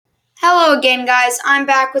Hello again, guys. I'm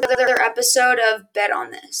back with another episode of Bet on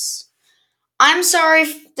This. I'm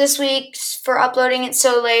sorry this week for uploading it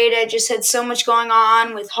so late. I just had so much going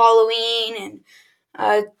on with Halloween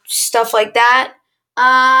and stuff like that.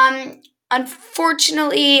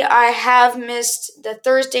 Unfortunately, I have missed the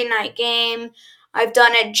Thursday night game. I've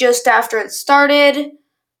done it just after it started.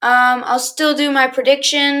 I'll still do my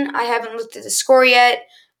prediction. I haven't looked at the score yet,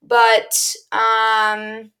 but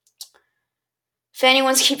if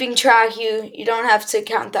anyone's keeping track, you don't have to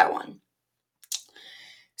count that one.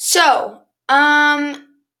 So,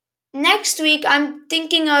 next week I'm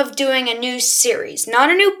thinking of doing a new series.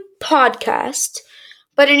 Not a new podcast,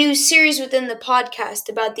 but a new series within the podcast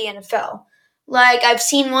about the NFL. Like, I've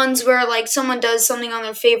seen ones where, someone does something on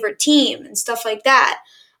their favorite team and stuff like that.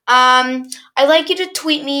 I'd like you to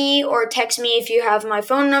tweet me or text me if you have my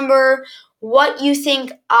phone number what you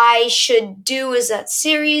think I should do as that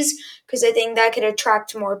series, because I think that could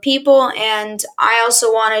attract more people, and I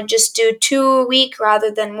also want to just do 2 a week rather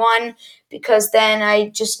than 1, because then I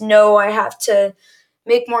just know I have to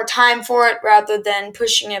make more time for it rather than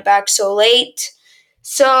pushing it back so late.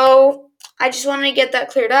 So I just wanted to get that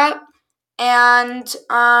cleared up, and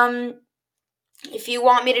if you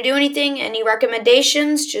want me to do anything, any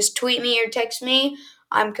recommendations, just tweet me or text me.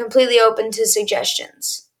 I'm completely open to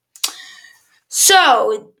suggestions.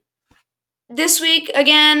 So, this week,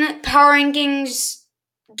 again, power rankings,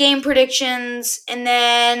 game predictions, and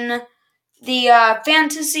then the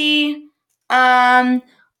fantasy.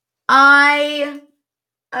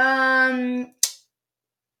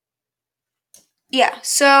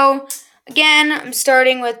 So, again, I'm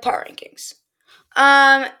starting with power rankings.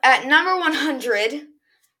 At number 100,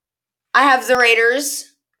 I have the Raiders,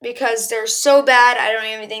 because they're so bad. I don't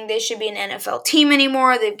even think they should be an NFL team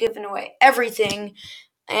anymore. They've given away everything,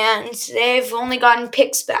 and they've only gotten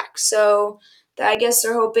picks back. So I guess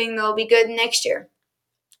they're hoping they'll be good next year.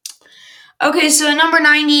 Okay, so at number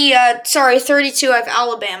 32, I have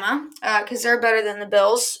Alabama, because they're better than the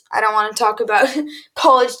Bills. I don't want to talk about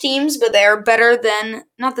college teams, but they are better than,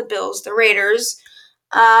 not the Bills, the Raiders.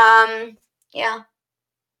 Yeah.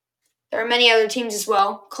 There are many other teams as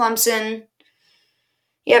well. Clemson.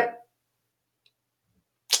 Yep.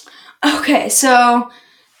 Okay, so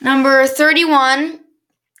number 31,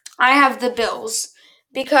 I have the Bills,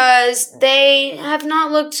 because they have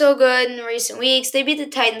not looked so good in recent weeks. They beat the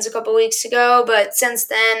Titans a couple weeks ago, but since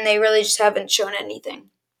then, they really just haven't shown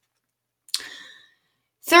anything.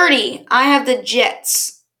 30, I have the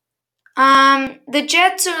Jets. The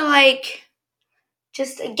Jets are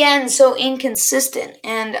just again so inconsistent,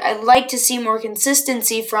 and I'd like to see more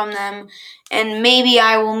consistency from them, and maybe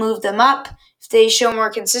I will move them up if they show more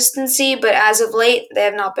consistency, but as of late, they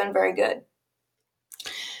have not been very good.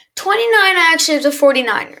 29, I actually have the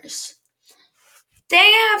 49ers. They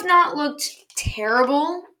have not looked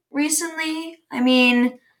terrible recently. I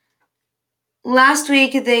mean, last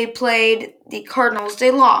week they played the Cardinals.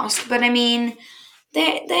 They lost, but I mean,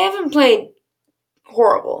 they haven't played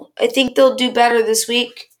horrible. I think they'll do better this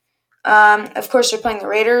week. Of course, they're playing the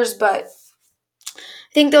Raiders, but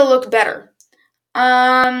I think they'll look better.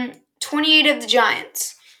 28 of the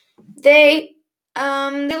Giants. They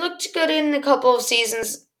looked good in a couple of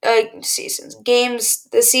games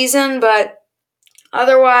this season, but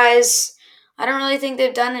otherwise, I don't really think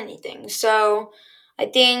they've done anything. So I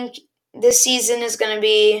think this season is going to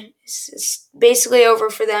be basically over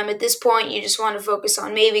for them. At this point, you just want to focus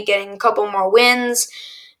on maybe getting a couple more wins,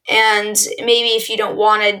 and maybe if you don't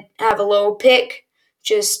want to have a low pick,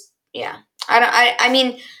 I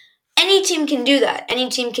mean, any team can do that. Any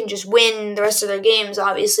team can just win the rest of their games,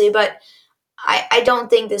 obviously, but I don't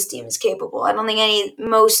think this team is capable. I don't think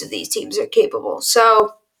most of these teams are capable.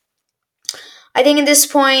 So I think at this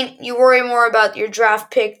point, you worry more about your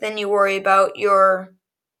draft pick than you worry about your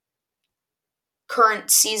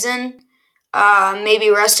current season. Maybe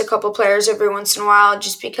rest a couple players every once in a while,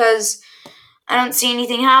 just because I don't see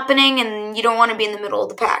anything happening, and you don't want to be in the middle of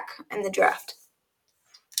the pack in the draft.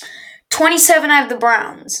 27, I have the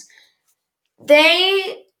Browns.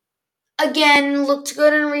 They, again, looked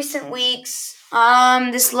good in recent weeks.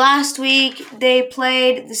 This last week, they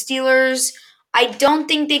played the Steelers. I don't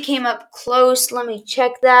think they came up close. Let me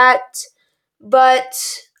check that. But,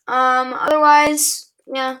 otherwise,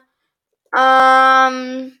 yeah.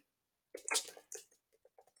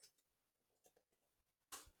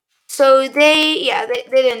 So they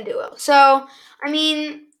didn't do well. So, I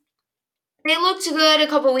mean, they looked good a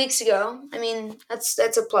couple weeks ago. I mean, that's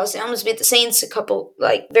a plus. They almost beat the Saints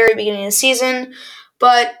very beginning of the season.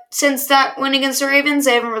 But since that win against the Ravens,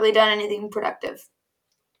 they haven't really done anything productive.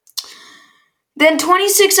 Then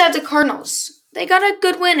 26 out of the Cardinals. they got a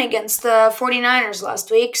good win against the 49ers last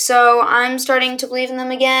week, so I'm starting to believe in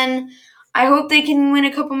them again. I hope they can win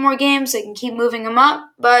a couple more games. They can keep moving them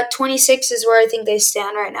up, but 26 is where I think they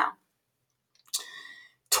stand right now.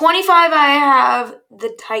 25, I have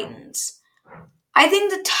the Titans. I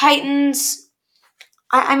think the Titans,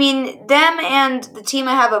 I mean, them and the team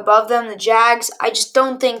I have above them, the Jags, I just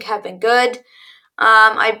don't think have been good.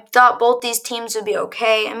 I thought both these teams would be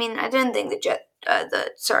okay. I mean, I didn't think the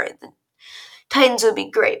Titans would be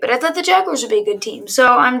great, but I thought the Jaguars would be a good team.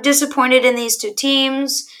 So I'm disappointed in these two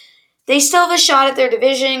teams. They still have a shot at their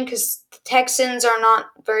division because the Texans are not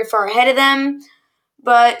very far ahead of them.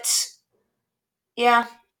 But yeah,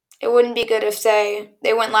 it wouldn't be good if they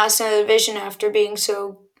went last in the division after being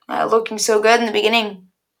looking so good in the beginning.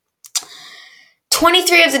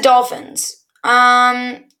 23 of the Dolphins.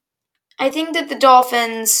 I think that the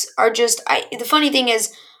Dolphins are just. The funny thing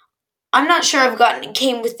is, I'm not sure I've gotten a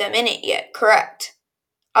game with them in it yet. Correct,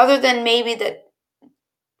 other than maybe the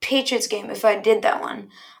Patriots game if I did that one.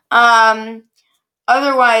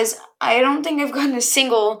 Otherwise, I don't think I've gotten a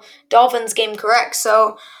single Dolphins game correct.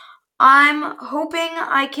 So I'm hoping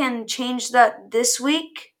I can change that this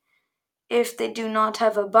week if they do not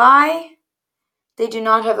have a bye. They do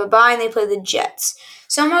not have a bye, and they play the Jets.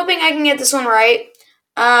 So I'm hoping I can get this one right.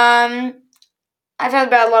 I've had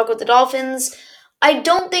bad luck with the Dolphins. I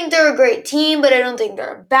don't think they're a great team, but I don't think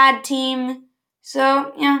they're a bad team.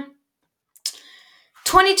 So, yeah.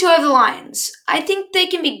 22 of the Lions. I think they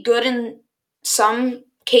can be good in some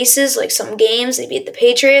cases, like some games. They beat the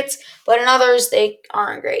Patriots, but in others, they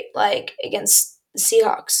aren't great. Like against the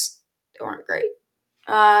Seahawks, they weren't great.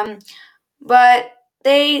 But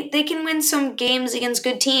they can win some games against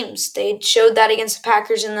good teams. They showed that against the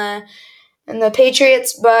Packers and the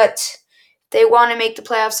Patriots, but they want to make the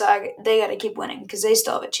playoffs, so they got to keep winning because they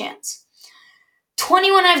still have a chance.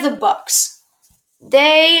 21 of the Bucks.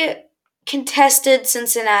 They contested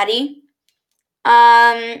Cincinnati.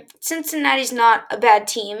 Cincinnati's not a bad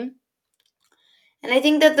team. And I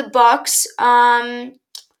think that the Bucks, I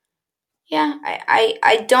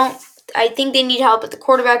think they need help at the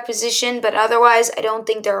quarterback position, but otherwise I don't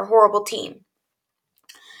think they're a horrible team.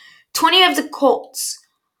 20 of the Colts.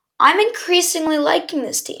 I'm increasingly liking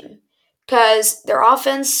this team because their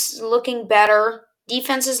offense is looking better,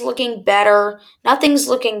 defense is looking better, nothing's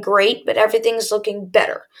looking great, but everything's looking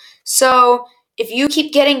better. So if you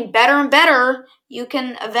keep getting better and better, you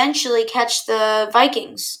can eventually catch the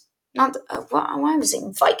Vikings. Why am I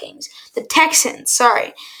saying Vikings? The Texans,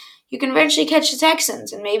 sorry. You can eventually catch the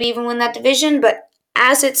Texans and maybe even win that division, but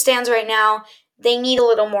as it stands right now, they need a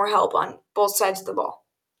little more help on both sides of the ball.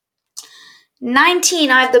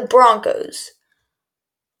 19, I have the Broncos.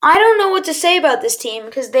 I don't know what to say about this team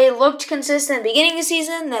because they looked consistent at the beginning of the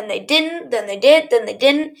season, then they didn't, then they did, then they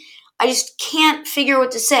didn't. I just can't figure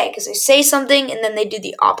what to say because I say something and then they do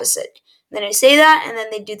the opposite. Then I say that and then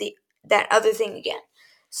they do that other thing again.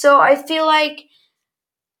 So I feel like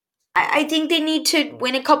I think they need to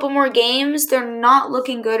win a couple more games. They're not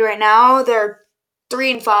looking good right now. They're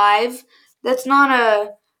 3-5. That's not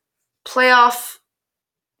a playoff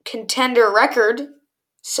contender record.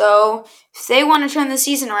 So if they want to turn the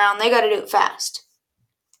season around, they got to do it fast.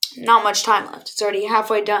 Not much time left. It's already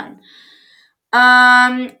halfway done.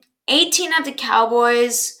 18 of the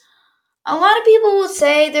Cowboys. A lot of people will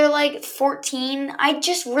say they're like 14. I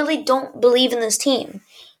just really don't believe in this team.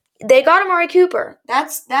 They got Amari Cooper.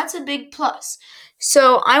 That's a big plus.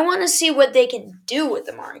 So I want to see what they can do with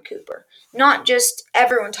Amari Cooper. Not just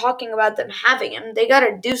everyone talking about them having him. They got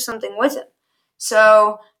to do something with him.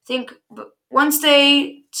 So I think once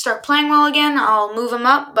they start playing well again, I'll move them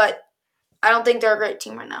up. But I don't think they're a great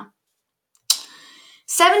team right now.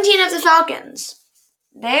 17 of the Falcons.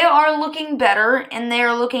 They are looking better, and they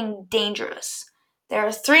are looking dangerous. They're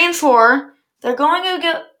 3-4. They're going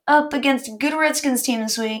up against a good Redskins team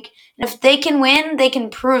this week. And if they can win, they can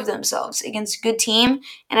prove themselves against a good team.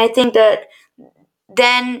 And I think that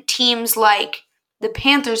then teams like the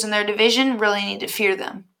Panthers in their division really need to fear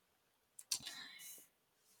them.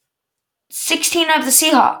 16 of the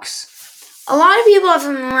Seahawks. A lot of people have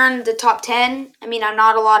them around the top 10. I mean, I'm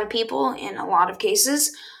not a lot of people in a lot of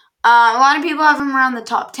cases. A lot of people have them around the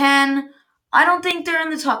top 10. I don't think they're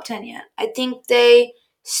in the top 10 yet. I think they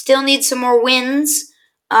still need some more wins.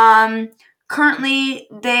 Currently,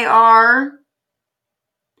 they are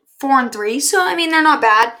 4-3, so I mean they're not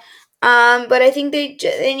bad. But I think they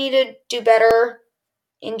need to do better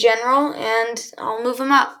in general, and I'll move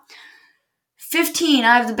them up. 15,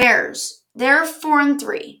 I have the Bears. They're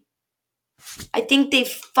 4-3. I think they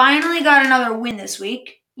finally got another win this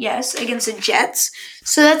week. Yes, against the Jets.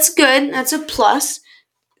 So that's good. That's a plus.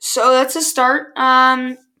 So that's a start.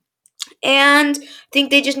 And I think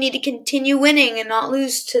they just need to continue winning and not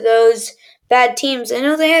lose to those bad teams. I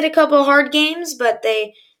know they had a couple of hard games, but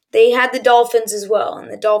they had the Dolphins as well,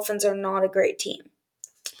 and the Dolphins are not a great team.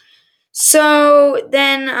 So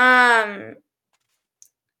then,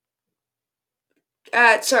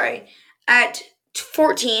 at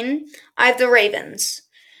 14, I have the Ravens.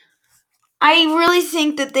 I really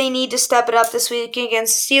think that they need to step it up this week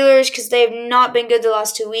against the Steelers because they have not been good the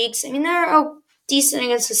last 2 weeks. I mean, they're decent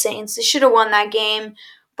against the Saints. They should have won that game,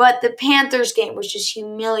 but the Panthers game was just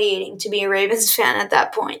humiliating to be a Ravens fan at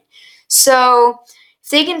that point. So if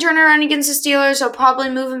they can turn around against the Steelers, they'll probably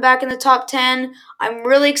move them back in the top 10. I'm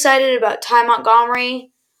really excited about Ty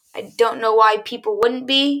Montgomery. I don't know why people wouldn't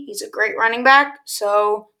be. He's a great running back,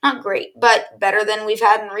 so not great, but better than we've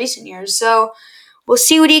had in recent years. So we'll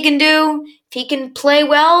see what he can do. If he can play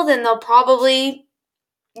well, then they'll probably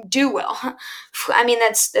do well. I mean,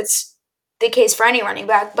 that's the case for any running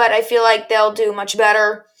back, but I feel like they'll do much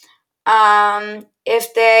better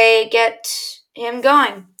if they get him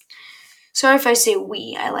going. Sorry if I say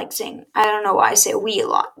we. I don't know why I say we a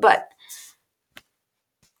lot, but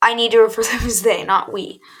I need to refer to them as they, not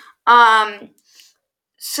we.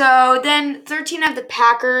 So then 13 of the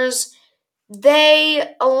Packers. A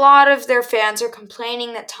lot of their fans are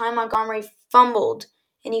complaining that Ty Montgomery fumbled,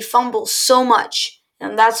 and he fumbles so much.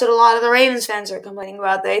 And that's what a lot of the Ravens fans are complaining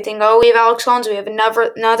about. They think, we have Alex Collins, we have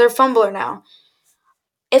another fumbler now.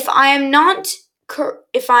 If I'm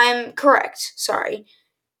correct,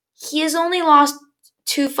 he has only lost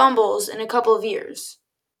 2 fumbles in a couple of years.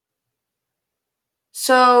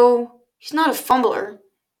 So he's not a fumbler.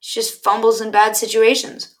 He just fumbles in bad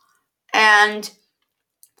situations. And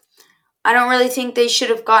I don't really think they should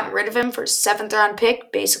have gotten rid of him for a 7th round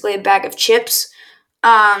pick, basically a bag of chips.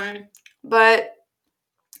 But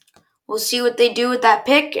we'll see what they do with that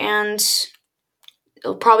pick, and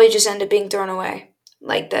it'll probably just end up being thrown away,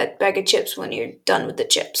 like that bag of chips when you're done with the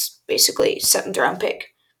chips. Basically, 7th round pick.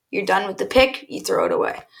 You're done with the pick, you throw it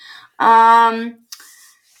away.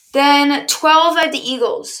 Then 12 at the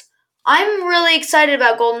Eagles. I'm really excited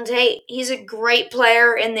about Golden Tate. He's a great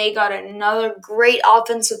player, and they got another great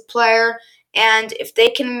offensive player. And if they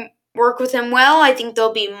can work with him well, I think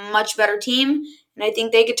they'll be a much better team, and I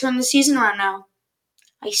think they could turn the season around now.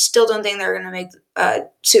 I still don't think they're going to make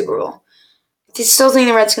Super Bowl. I still think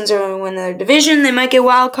the Redskins are going to win their division. They might get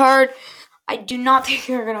wild card. I do not think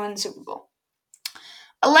they're going to win the Super Bowl.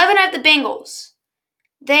 11 at the Bengals.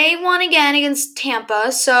 They won again against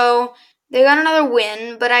Tampa, so they got another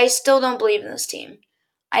win, but I still don't believe in this team.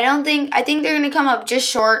 I think they're going to come up just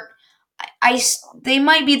short. They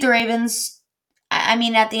might beat the Ravens. I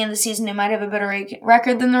mean, at the end of the season, they might have a better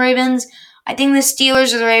record than the Ravens. I think the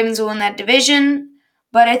Steelers or the Ravens will win that division,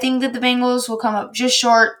 but I think that the Bengals will come up just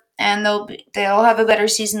short, and they'll have a better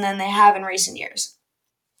season than they have in recent years.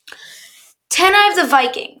 10 I have the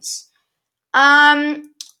Vikings.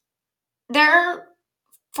 They're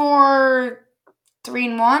 4-3-1,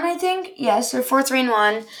 I think. Yes, they're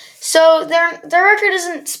 4-3-1. So their record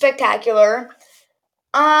isn't spectacular.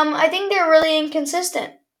 I think they're really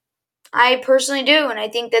inconsistent. I personally do, and I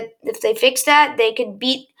think that if they fix that, they could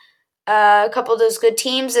beat a couple of those good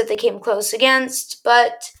teams that they came close against.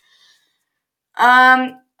 But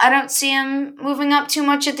I don't see them moving up too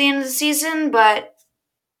much at the end of the season. But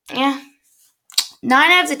yeah,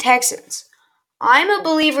 9 out of the Texans. I'm a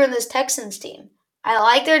believer in this Texans team. I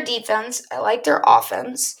like their defense. I like their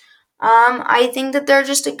offense. I think that they're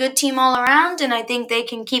just a good team all around, and I think they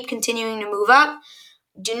can keep continuing to move up.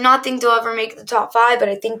 Do not think they'll ever make the top 5, but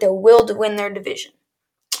I think they will to win their division.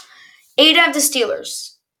 8 have the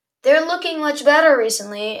Steelers. They're looking much better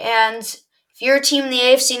recently, and if you're a team in the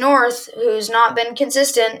AFC North who's not been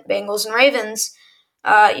consistent, Bengals and Ravens,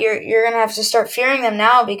 you're gonna have to start fearing them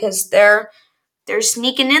now because they're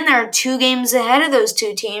sneaking in there 2 games ahead of those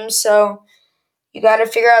 2 teams. So you got to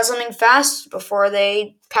figure out something fast before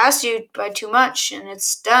they pass you by too much, and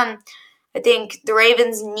it's done. I think the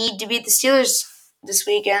Ravens need to beat the Steelers this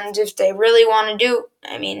weekend if they really want to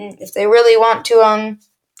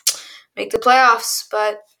make the playoffs.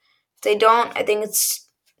 But if they don't, I think it's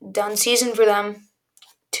done season for them.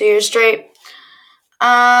 2 years straight.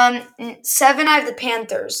 7, I have the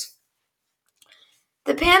Panthers.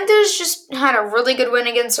 The Panthers just had a really good win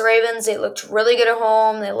against the Ravens. They looked really good at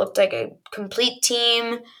home. They looked like a complete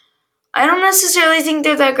team. I don't necessarily think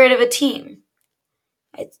they're that great of a team.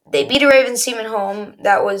 They beat a Ravens team at home.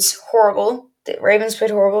 That was horrible. The Ravens played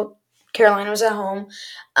horrible. Carolina was at home.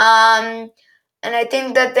 And I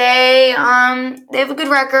think that they have a good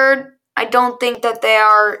record. I don't think that they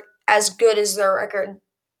are as good as their record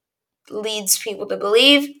leads people to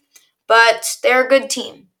believe, but they're a good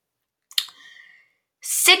team.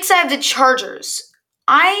 6, I have the Chargers.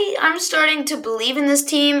 I'm starting to believe in this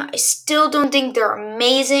team. I still don't think they're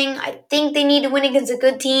amazing. I think they need to win against a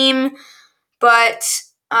good team, but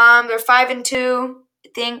they're 5-2. I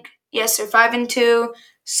think yes, they're 5-2.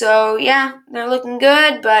 So yeah, they're looking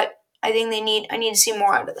good, but I think I need to see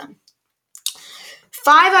more out of them.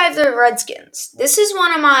 5, I have the Redskins. This is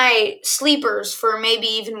one of my sleepers for maybe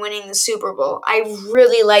even winning the Super Bowl. I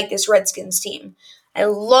really like this Redskins team. I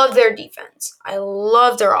love their defense. I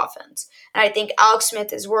love their offense. And I think Alex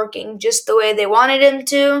Smith is working just the way they wanted him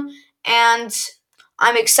to. And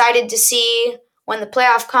I'm excited to see when the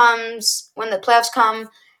playoffs come,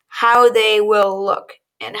 how they will look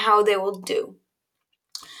and how they will do.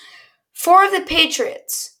 4 of the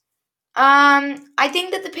Patriots. I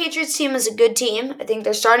think that the Patriots team is a good team. I think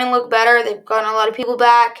they're starting to look better. They've gotten a lot of people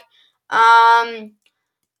back. But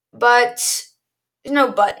there's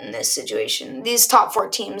no but in this situation. These top 4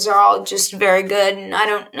 teams are all just very good, and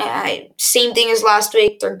same thing as last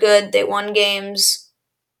week. They're good. They won games.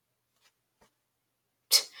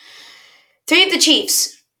 3 of the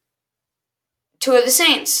Chiefs. 2 of the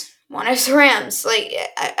Saints. 1 of the Rams. I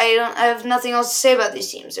have nothing else to say about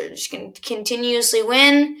these teams. They're just going to continuously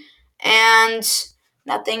win. And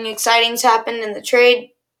nothing exciting's happened in the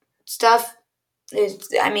trade stuff.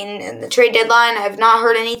 In the trade deadline, I have not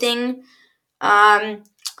heard anything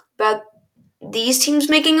about these teams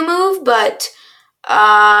making a move, but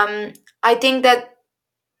I think that,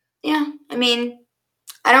 I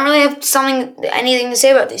don't really have anything to say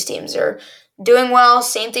about these teams. They're doing well,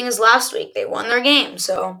 same thing as last week. They won their game,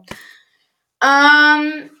 so.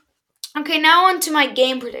 Okay, now on to my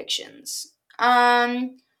game predictions.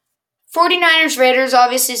 49ers Raiders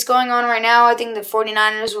obviously is going on right now. I think the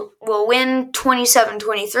 49ers will win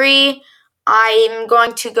 27-23. I'm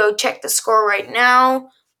going to go check the score right now.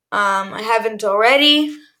 I haven't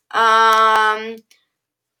already. And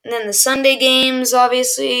then the Sunday games,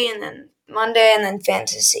 obviously, and then Monday, and then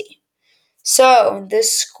fantasy. So the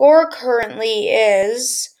score currently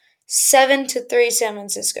is 7-3 San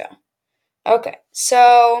Francisco. Okay,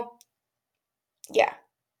 so yeah.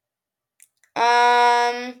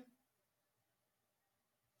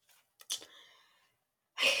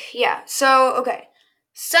 Yeah, so, okay.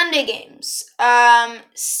 Sunday games.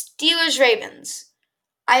 Steelers-Ravens.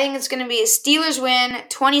 I think it's going to be a Steelers win,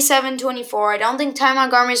 27-24. I don't think Ty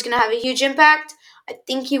Montgomery is going to have a huge impact. I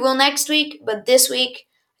think he will next week, but this week,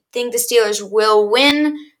 I think the Steelers will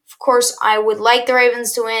win. Of course, I would like the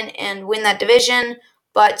Ravens to win and win that division,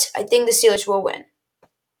 but I think the Steelers will win.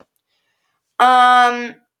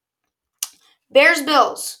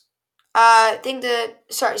 Bears-Bills.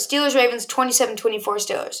 Steelers-Ravens, 27-24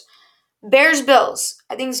 Steelers. Bears-Bills.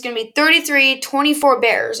 I think it's going to be 33-24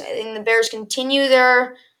 Bears. I think the Bears continue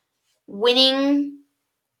their winning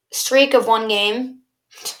streak of one game.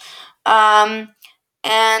 And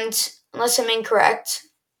unless I'm incorrect,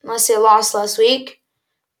 unless they lost last week.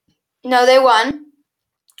 No, they won.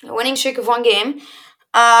 A winning streak of one game.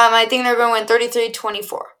 I think they're going to win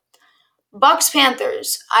 33-24.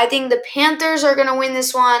 Bucks-Panthers. I think the Panthers are going to win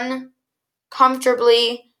this one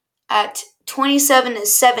comfortably at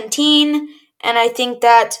 27-17, and I think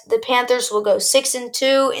that the Panthers will go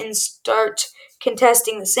 6-2 and start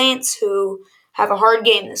contesting the Saints, who have a hard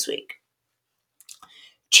game this week.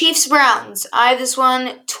 Chiefs-Browns. I have this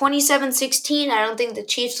one 27-16. I don't think the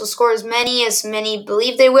Chiefs will score as many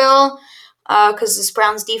believe they will, because this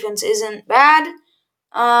Browns defense isn't bad.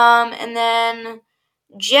 And then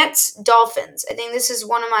Jets-Dolphins. I think this is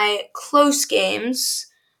one of my close games.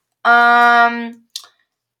 I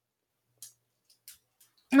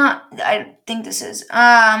think this is.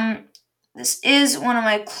 This is one of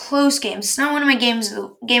my close games. It's not one of my game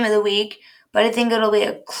of the week, but I think it'll be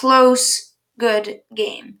a close, good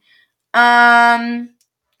game. Sorry,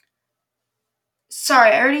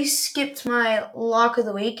 I already skipped my lock of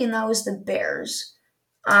the week, and that was the Bears.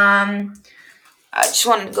 I just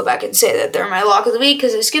wanted to go back and say that they're my lock of the week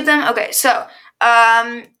because I skipped them. Okay, so,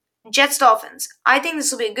 Jets-Dolphins. I think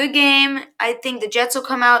this will be a good game. I think the Jets will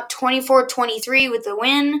come out 24-23 with the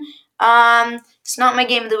win. It's not my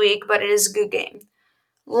game of the week, but it is a good game.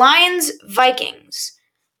 Lions-Vikings.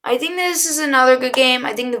 I think this is another good game.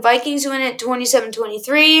 I think the Vikings win it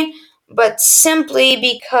 27-23, but simply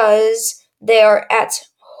because they are at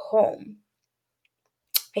home.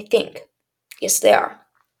 I think. Yes, they are.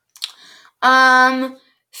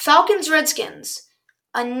 Falcons-Redskins.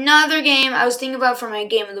 Another game I was thinking about for my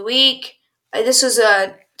game of the week. This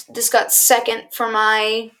got second for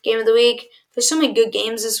my game of the week. There's so many good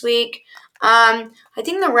games this week. I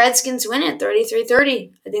think the Redskins win it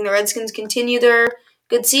 33-30. I think the Redskins continue their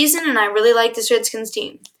good season, and I really like this Redskins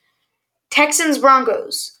team.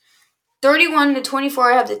 Texans-Broncos.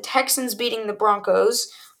 31-24, I have the Texans beating the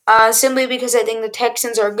Broncos, simply because I think the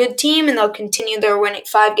Texans are a good team, and they'll continue their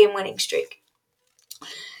 5-game winning streak.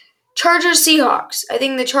 Chargers-Seahawks. I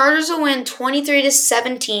think the Chargers will win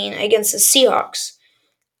 23-17 against the Seahawks.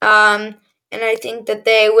 And I think that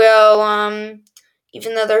they will,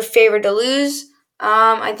 even though they're favored to lose,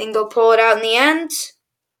 I think they'll pull it out in the end.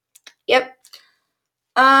 Yep.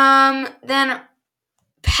 Then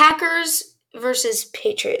Packers versus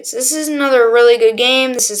Patriots. This is another really good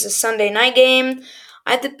game. This is a Sunday night game.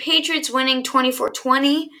 I have the Patriots winning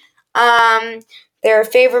 24-20. They're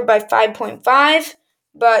favored by 5.5,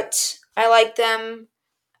 but I like them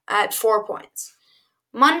at 4 points.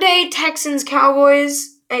 Monday, Titans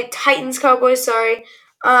Cowboys. I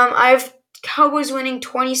have Cowboys winning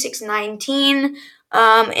 26-19,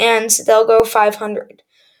 and they'll go 500.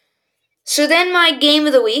 So then my game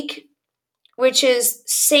of the week, which is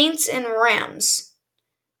Saints and Rams.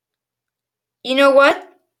 You know what?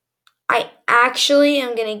 I actually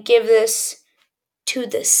am going to give this to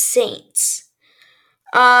the Saints.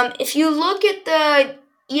 If you look at the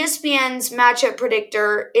ESPN's matchup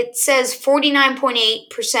predictor, it says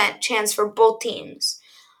 49.8% chance for both teams.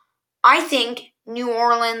 I think New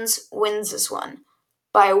Orleans wins this one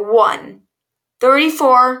by 1,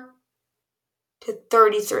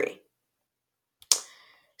 34-33.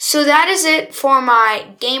 So that is it for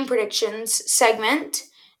my game predictions segment,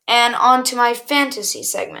 and on to my fantasy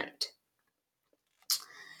segment.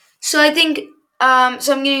 So I think, I'm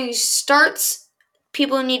going to use starts,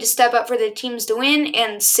 people who need to step up for their teams to win,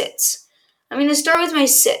 and sits. I'm going to start with my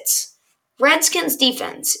sits. Redskins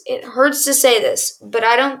defense. It hurts to say this, but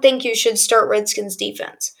I don't think you should start Redskins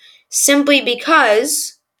defense. Simply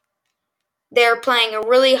because they're playing a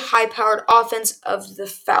really high-powered offense of the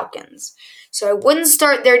Falcons. So I wouldn't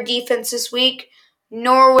start their defense this week,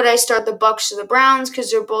 nor would I start the Bucs or the Browns,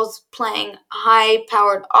 because they're both playing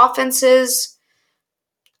high-powered offenses.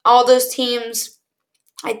 All those teams,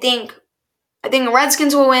 I think the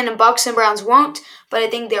Redskins will win and Bucs and Browns won't, but I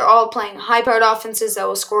think they're all playing high-powered offenses that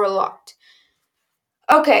will score a lot.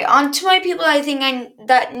 Okay, on to my people I think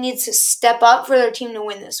that needs to step up for their team to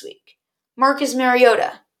win this week. Marcus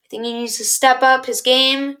Mariota. I think he needs to step up his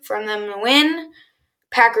game for them to win.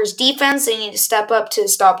 Packers defense, they need to step up to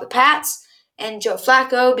stop the Pats. And Joe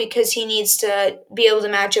Flacco, because he needs to be able to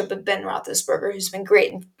match up with Ben Roethlisberger, who's been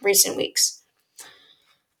great in recent weeks.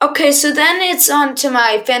 Okay, so then it's on to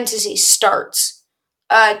my fantasy starts.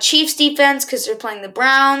 Chiefs defense, because they're playing the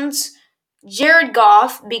Browns. Jared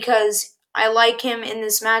Goff, because I like him in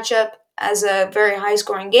this matchup as a very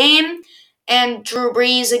high-scoring game. And Drew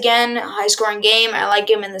Brees, again, high-scoring game. I like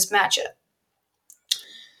him in this matchup.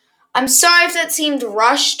 I'm sorry if that seemed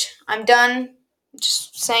rushed. I'm done.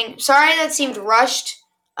 Just saying, sorry that seemed rushed.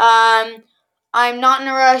 I'm not in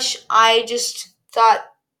a rush. I just thought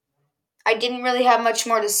I didn't really have much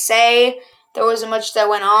more to say. There wasn't much that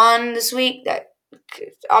went on this week. That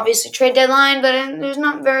obviously trade deadline, but there's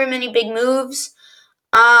not very many big moves.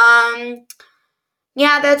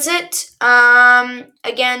 Yeah, that's it.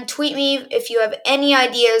 Again, tweet me if you have any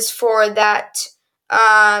ideas for that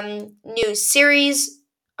new series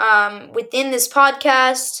within this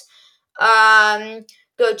podcast.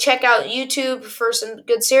 Go check out YouTube for some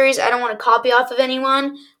good series. I don't want to copy off of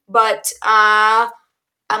anyone, but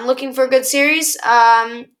I'm looking for a good series.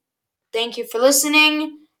 Thank you for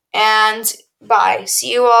listening, and bye.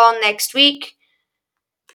 See you all next week.